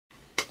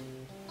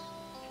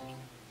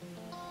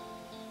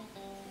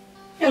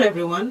Hello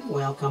everyone,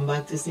 welcome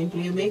back to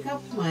Simply Your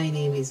Makeup. My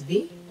name is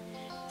V.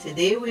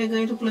 Today we are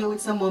going to play with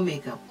some more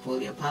makeup.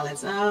 Pull your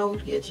palettes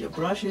out, get your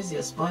brushes,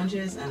 your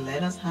sponges, and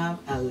let us have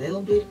a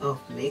little bit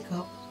of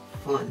makeup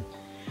fun.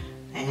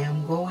 I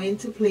am going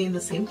to play in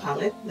the same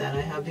palette that I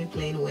have been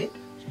playing with.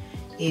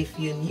 If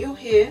you're new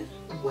here,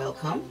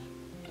 welcome.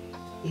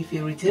 If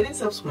you're a returning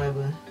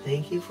subscriber,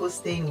 thank you for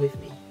staying with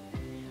me.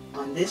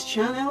 On this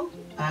channel,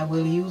 I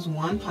will use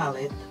one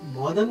palette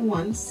more than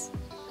once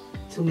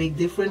to make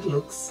different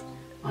looks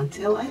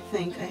until I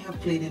think I have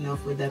played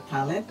enough with that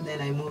palette.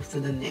 Then I move to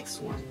the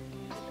next one.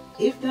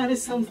 If that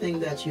is something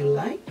that you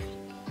like,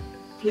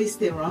 please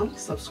stay around,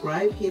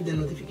 subscribe, hit the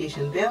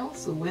notification bell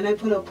so when I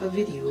put up a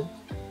video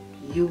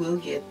you will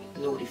get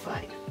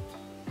notified.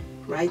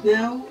 Right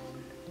now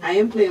I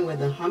am playing with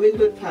the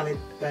Hummingbird palette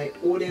by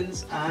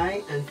Oden'S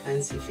Eye and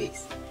Fancy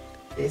Face.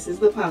 This is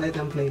the palette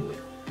I'm playing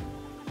with.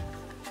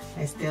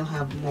 I still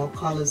have more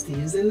colors to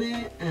use in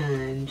there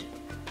and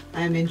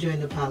I'm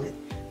enjoying the palette.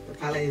 The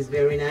palette is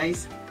very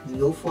nice,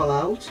 no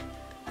fallout.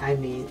 I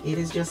mean, it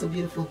is just a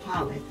beautiful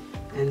palette,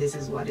 and this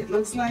is what it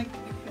looks like.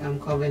 I'm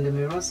covering the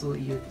mirror so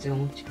you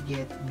don't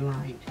get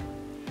blind.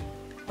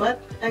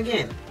 But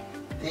again,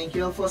 thank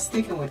you all for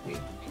sticking with me.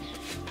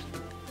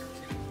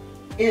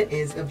 It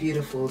is a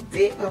beautiful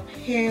day up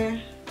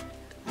here.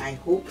 I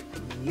hope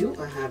you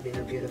are having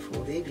a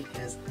beautiful day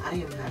because I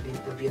am having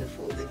a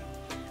beautiful day.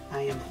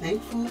 I am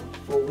thankful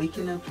for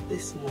waking up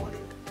this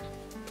morning.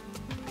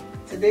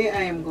 Today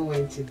I am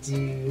going to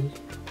do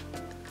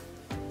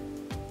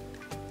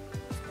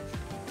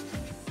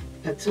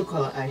a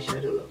two-color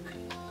eyeshadow look.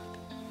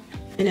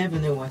 I never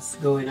know what's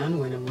going on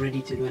when I'm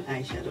ready to do an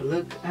eyeshadow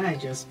look. I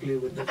just play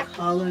with the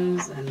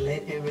colors and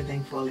let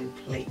everything fall in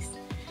place.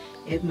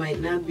 It might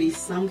not be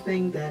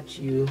something that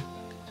you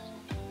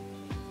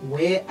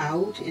wear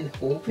out in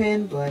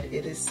open, but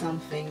it is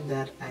something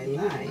that I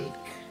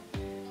like,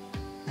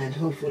 and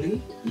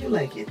hopefully you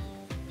like it.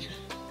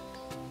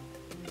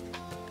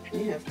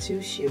 We have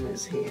two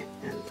shimmers here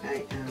and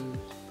I am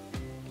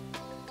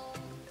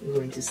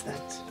going to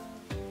start.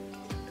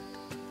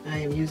 I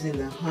am using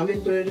the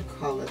Hummingbird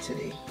color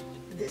today.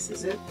 This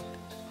is it.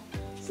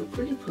 It's a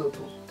pretty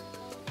purple.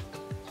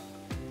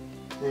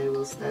 I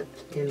will start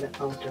in the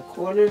outer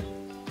corner,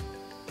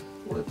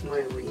 work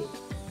my way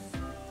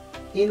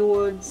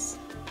inwards.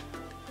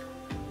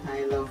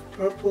 I love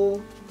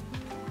purple.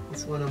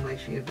 It's one of my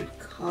favorite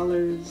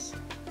colors.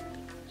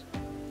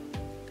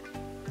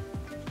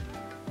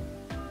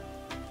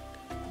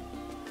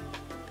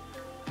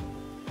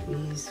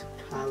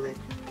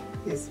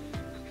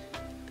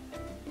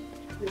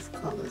 These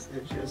colors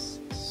are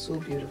just so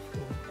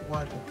beautiful.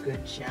 What a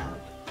good job.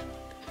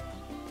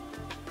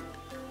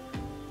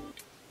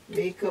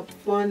 Makeup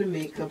fun,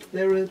 makeup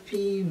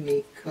therapy,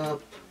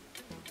 makeup,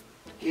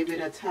 give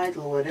it a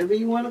title, whatever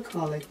you want to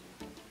call it.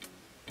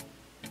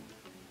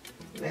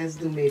 Let's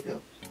do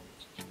makeup.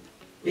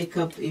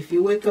 Makeup, if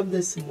you wake up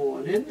this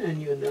morning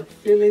and you're not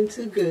feeling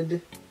too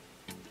good,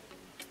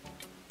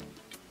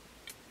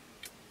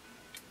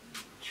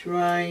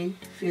 try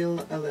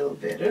feel a little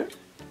better,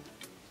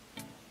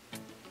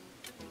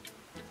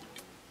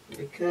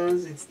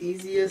 because it's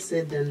easier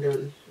said than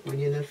done when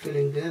you're not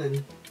feeling good.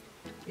 And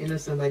you know,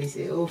 somebody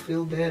say, oh,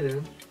 feel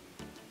better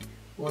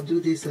or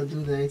do this or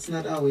do that. It's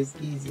not always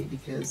easy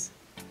because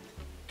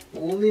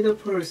only the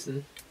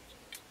person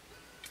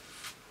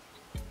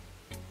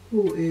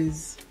who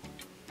is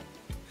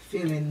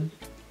feeling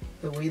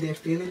the way they're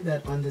feeling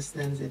that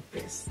understands it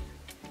best.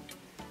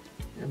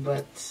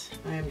 But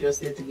I am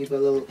just here to give a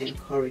little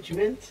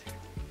encouragement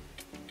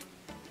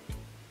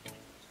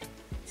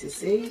to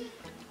say,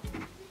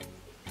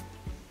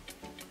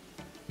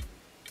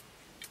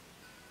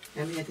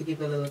 I'm here to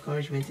give a little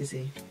encouragement to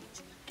say,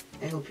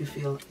 I hope you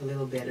feel a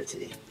little better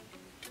today.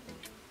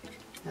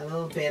 A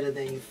little better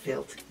than you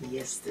felt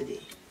yesterday.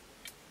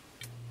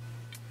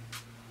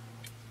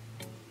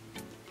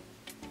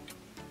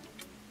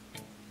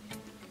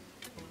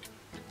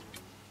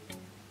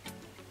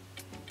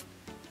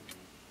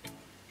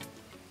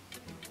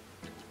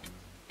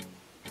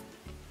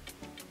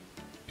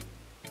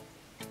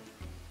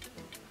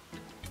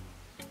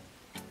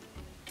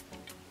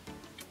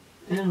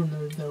 I don't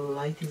know if the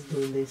light is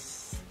doing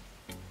this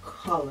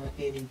color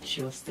any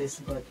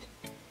justice, but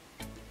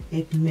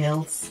it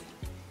melts,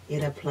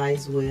 it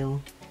applies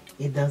well,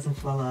 it doesn't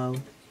fall out,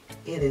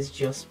 it is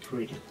just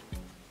pretty.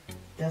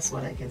 That's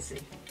what I can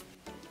say.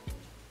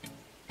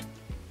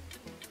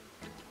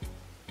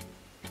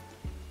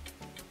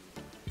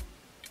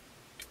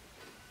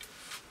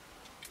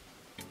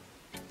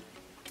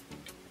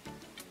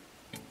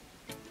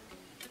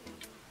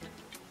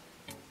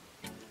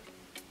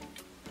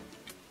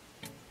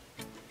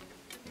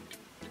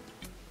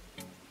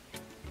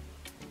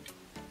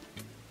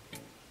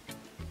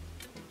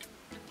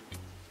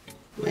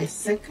 My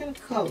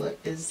second color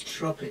is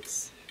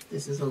Tropics.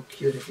 This is how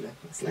cute it looks.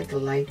 It's like a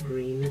light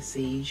green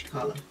sage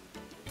color.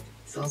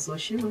 It's also a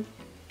shimmer.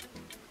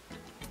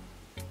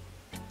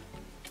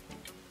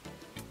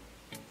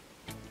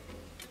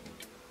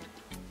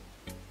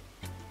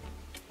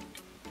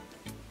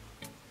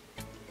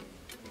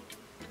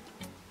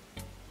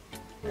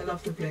 I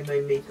love to play my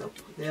makeup.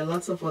 There are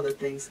lots of other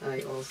things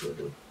I also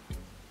do.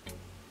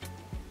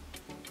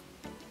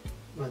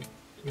 But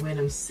when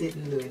I'm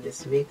sitting doing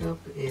this makeup,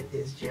 it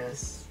is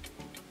just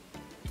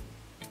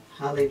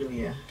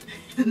hallelujah.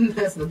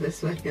 That's the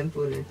best way I can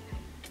put it.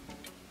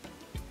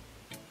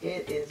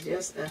 It is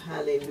just a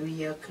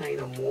hallelujah kind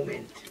of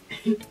moment.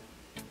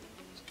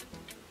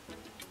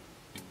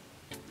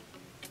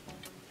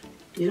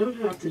 You don't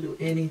have to do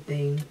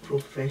anything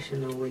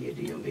professional when you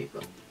do your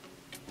makeup.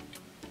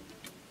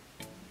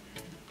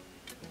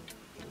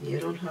 You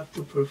don't have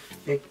to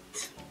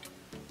perfect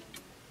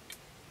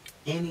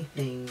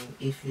anything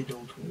if you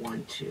don't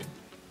want to.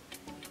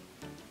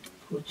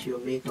 Put your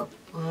makeup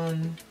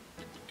on,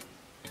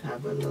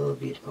 have a little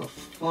bit of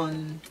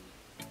fun.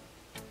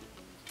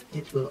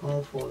 It will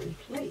all fall in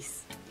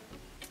place.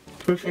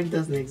 Perfect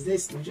doesn't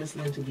exist, we just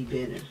learn to be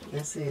better.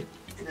 That's it.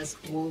 That's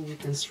all we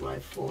can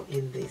strive for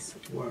in this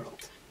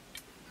world.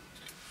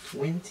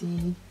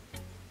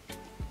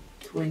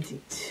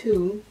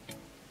 2022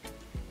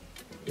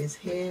 is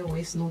here,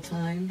 waste no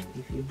time.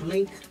 If you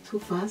blink too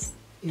fast,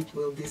 it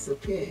will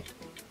disappear.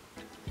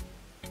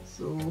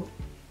 So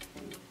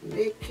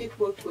make it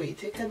work for you.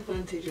 Take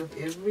advantage of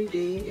every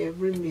day,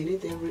 every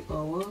minute, every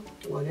hour,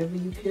 whatever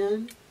you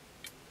can.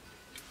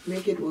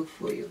 Make it work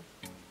for you.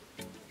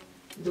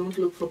 Don't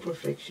look for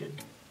perfection.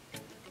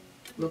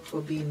 Look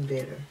for being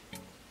better.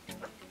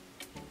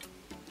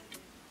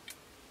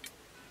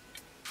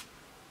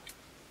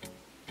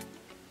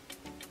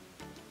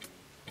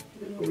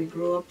 You know, we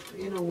grow up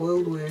in a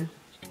world where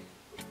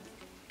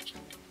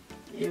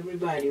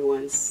everybody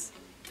wants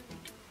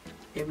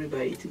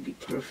everybody to be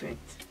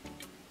perfect.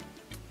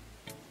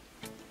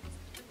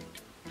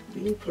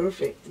 Be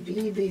perfect.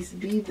 Be this,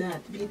 be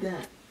that, be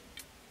that.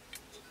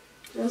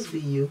 Just be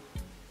you.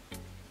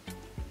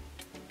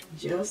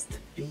 Just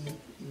be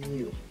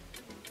you.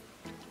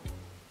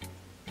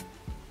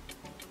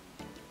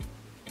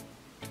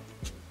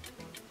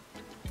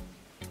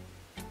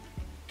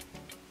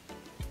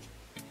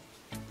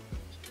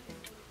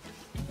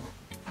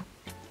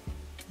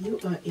 You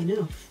are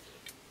enough.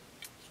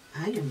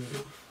 I am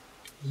enough.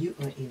 You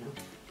are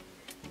enough.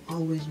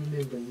 Always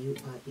remember you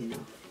are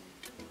enough.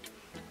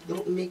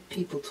 Don't make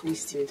people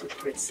twist you into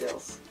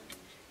pretzels.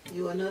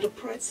 You are not a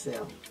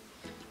pretzel.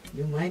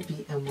 You might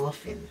be a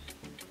muffin.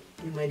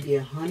 You might be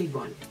a honey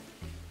bun.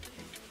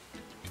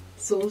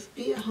 So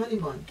be a honey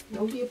bun.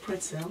 Don't be a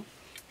pretzel,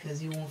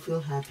 because you won't feel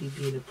happy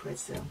being a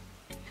pretzel.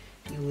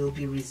 You will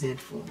be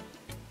resentful.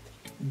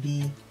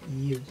 Be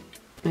you.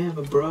 I have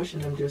a brush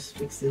and I'm just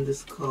fixing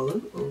this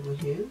color over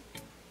here.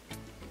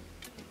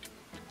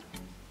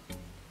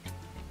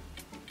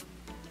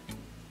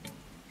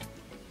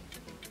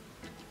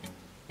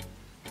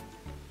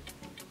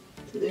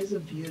 Today's a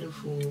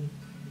beautiful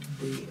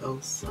day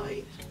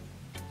outside.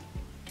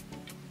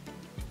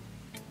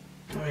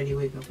 I already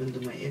wake up and do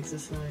my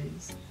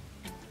exercise,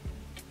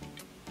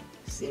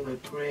 say my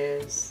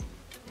prayers,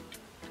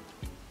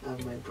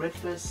 have my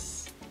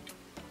breakfast.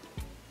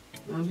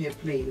 I'm here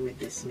playing with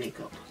this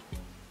makeup.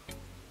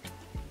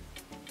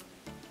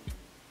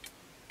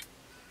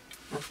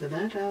 After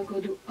that, I'll go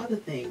do other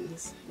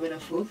things with a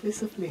full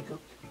face of makeup.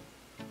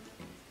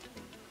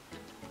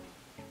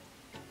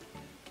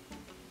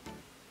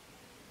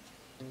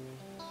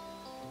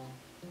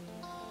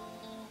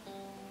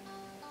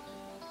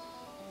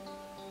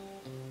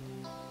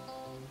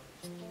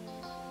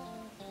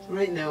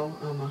 Right now,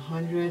 I'm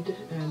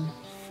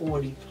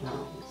 140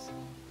 pounds.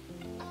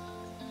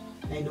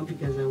 I know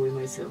because I weigh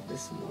myself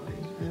this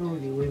morning. I don't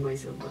really weigh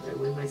myself, but I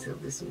weigh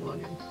myself this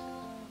morning.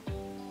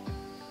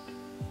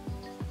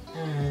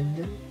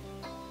 And I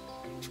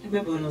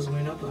remember when I was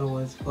growing up, I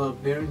was, for a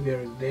very,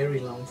 very, very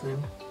long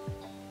time,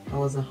 I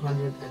was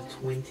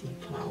 120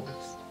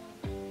 pounds.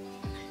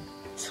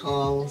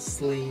 Tall,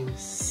 slim,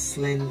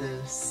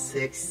 slender,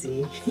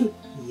 sexy,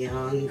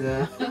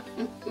 younger.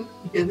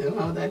 You know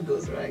how that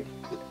goes, right?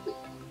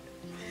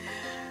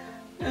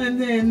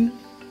 And then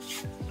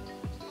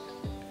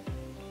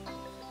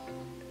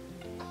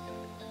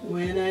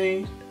when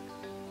I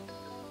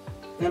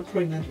got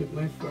pregnant with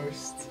my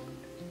first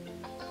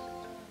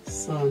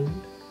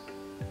son,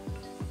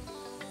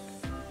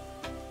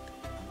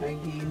 I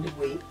gained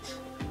weight,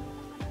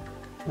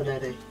 but I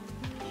had a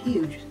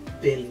huge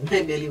belly.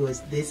 My belly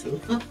was this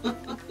long.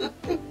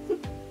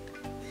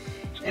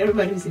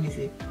 Everybody was in me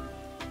say,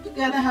 "You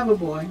gotta have a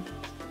boy."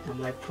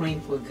 I'm like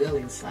praying for a girl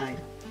inside.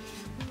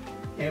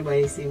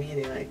 Everybody see me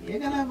and they're like, "You're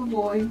gonna have a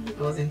boy."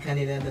 I was in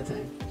Canada at the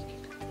time.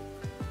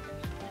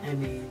 I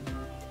mean,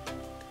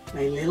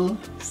 my little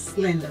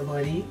slender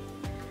body,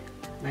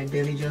 my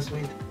belly just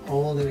went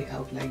all the way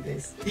out like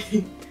this.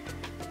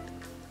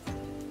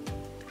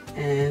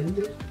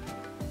 And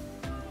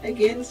I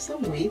gained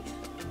some weight,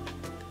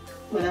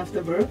 but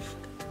after birth,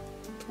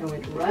 I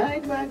went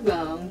right back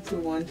down to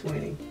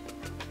 120.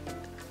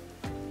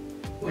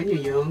 When you're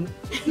young,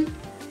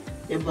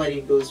 your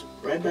body goes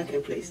right back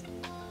in place.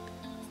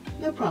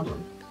 No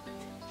problem.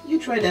 You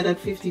try that at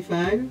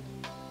 55,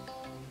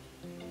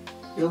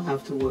 you'll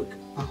have to work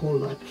a whole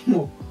lot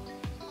more.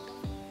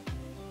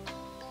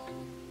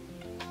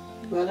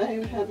 Well,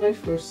 I had my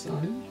first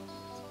son.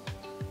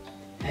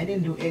 I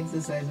didn't do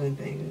exercise or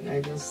anything. I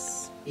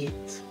just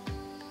ate.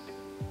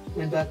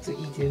 Went back to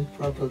eating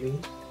properly.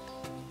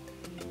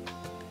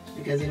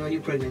 Because you know, when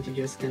you're pregnant, you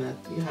just cannot,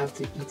 you have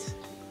to eat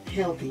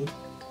healthy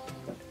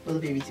for the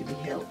baby to be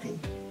healthy.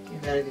 You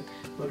gotta do,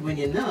 but when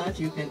you're not,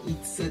 you can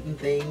eat certain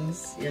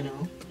things, you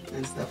know,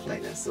 and stuff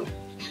like that. So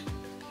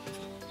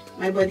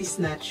my body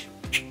snatch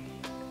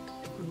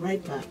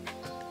right back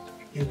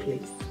in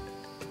place.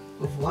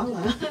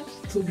 Voila,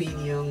 to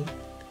being young.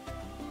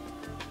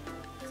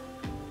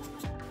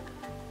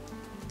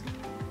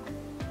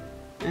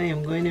 I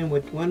am going in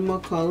with one more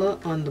color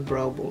on the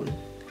brow bone.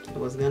 I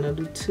was gonna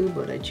do two,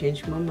 but I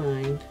changed my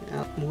mind.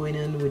 I'm going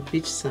in with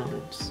Beach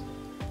Sounds.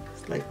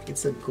 It's like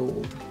it's a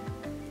gold.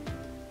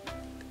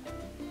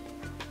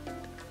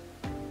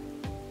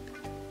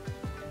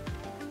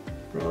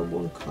 Brow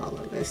bone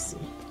color, let's see.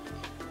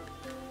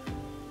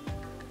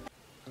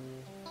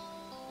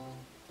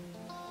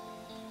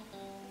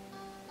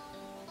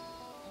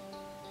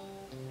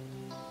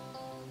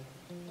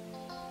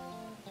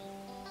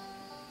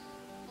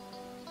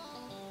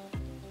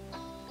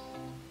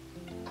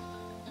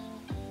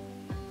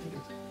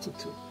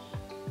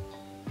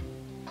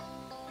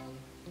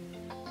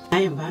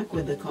 I am back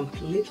with the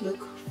complete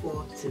look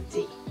for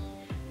today.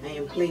 I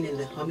am playing in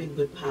the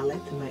Hummingbird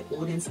palette by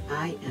Oden'S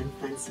Eye and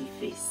Fancy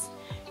Face.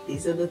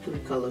 These are the three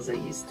colors I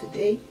used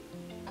today.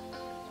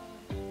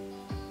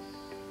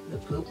 The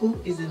purple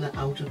is in the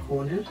outer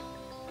corner.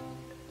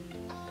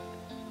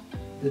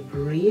 The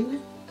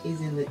green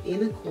is in the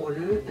inner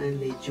corner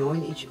and they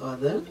join each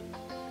other.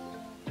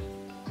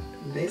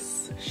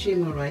 This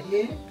shimmer right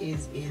here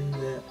is in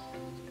the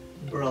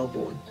brow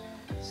bone.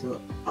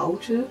 So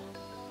outer,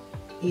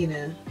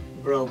 inner,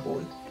 brow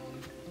bone.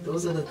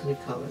 Those are the three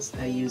colors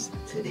I used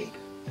today.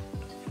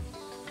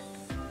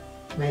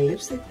 My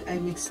lipstick, I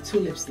mixed two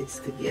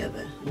lipsticks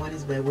together. One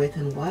is by Wet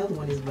n Wild,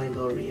 one is by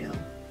L'Oreal.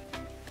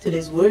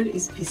 Today's word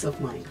is peace of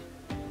mind.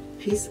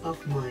 Peace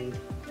of mind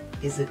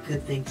is a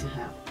good thing to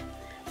have.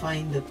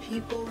 Find the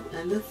people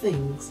and the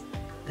things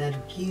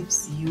that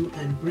gives you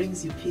and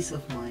brings you peace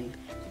of mind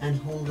and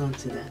hold on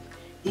to that.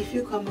 If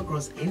you come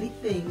across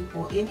anything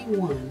or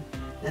anyone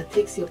that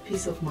takes your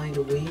peace of mind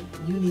away,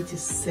 you need to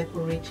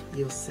separate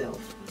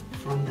yourself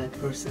from that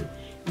person.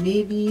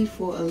 Maybe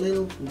for a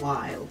little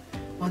while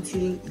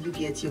until you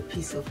get your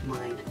peace of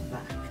mind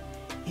back.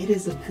 It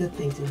is a good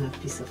thing to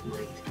have peace of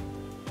mind.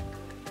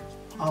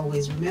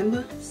 Always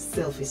remember,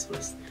 self is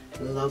first.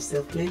 Love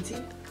self plenty,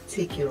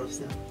 take care of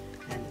self.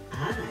 And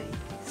I,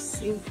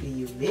 Simply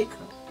You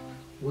Makeup,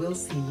 will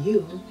see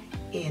you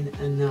in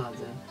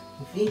another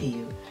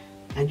video.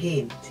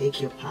 Again, take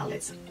your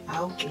palettes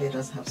out, let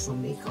us have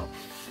some makeup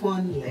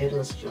fun, let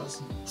us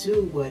just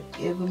do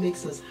whatever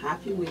makes us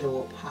happy with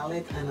our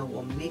palette and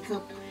our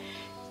makeup.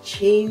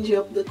 Change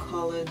up the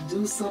color,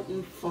 do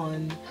something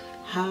fun,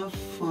 have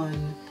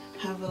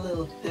a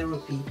little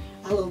therapy,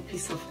 a little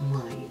peace of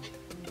mind.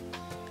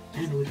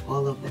 And with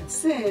all of that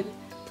said,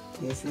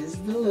 this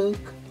is the look,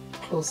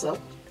 close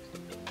up.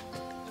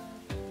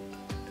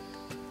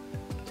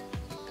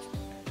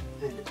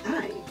 And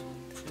I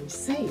am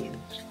saying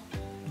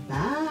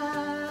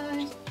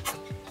bye.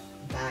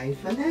 Bye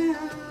for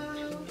now.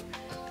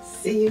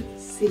 See you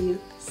soon.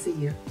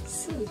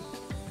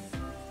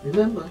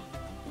 Remember,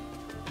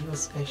 you're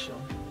special.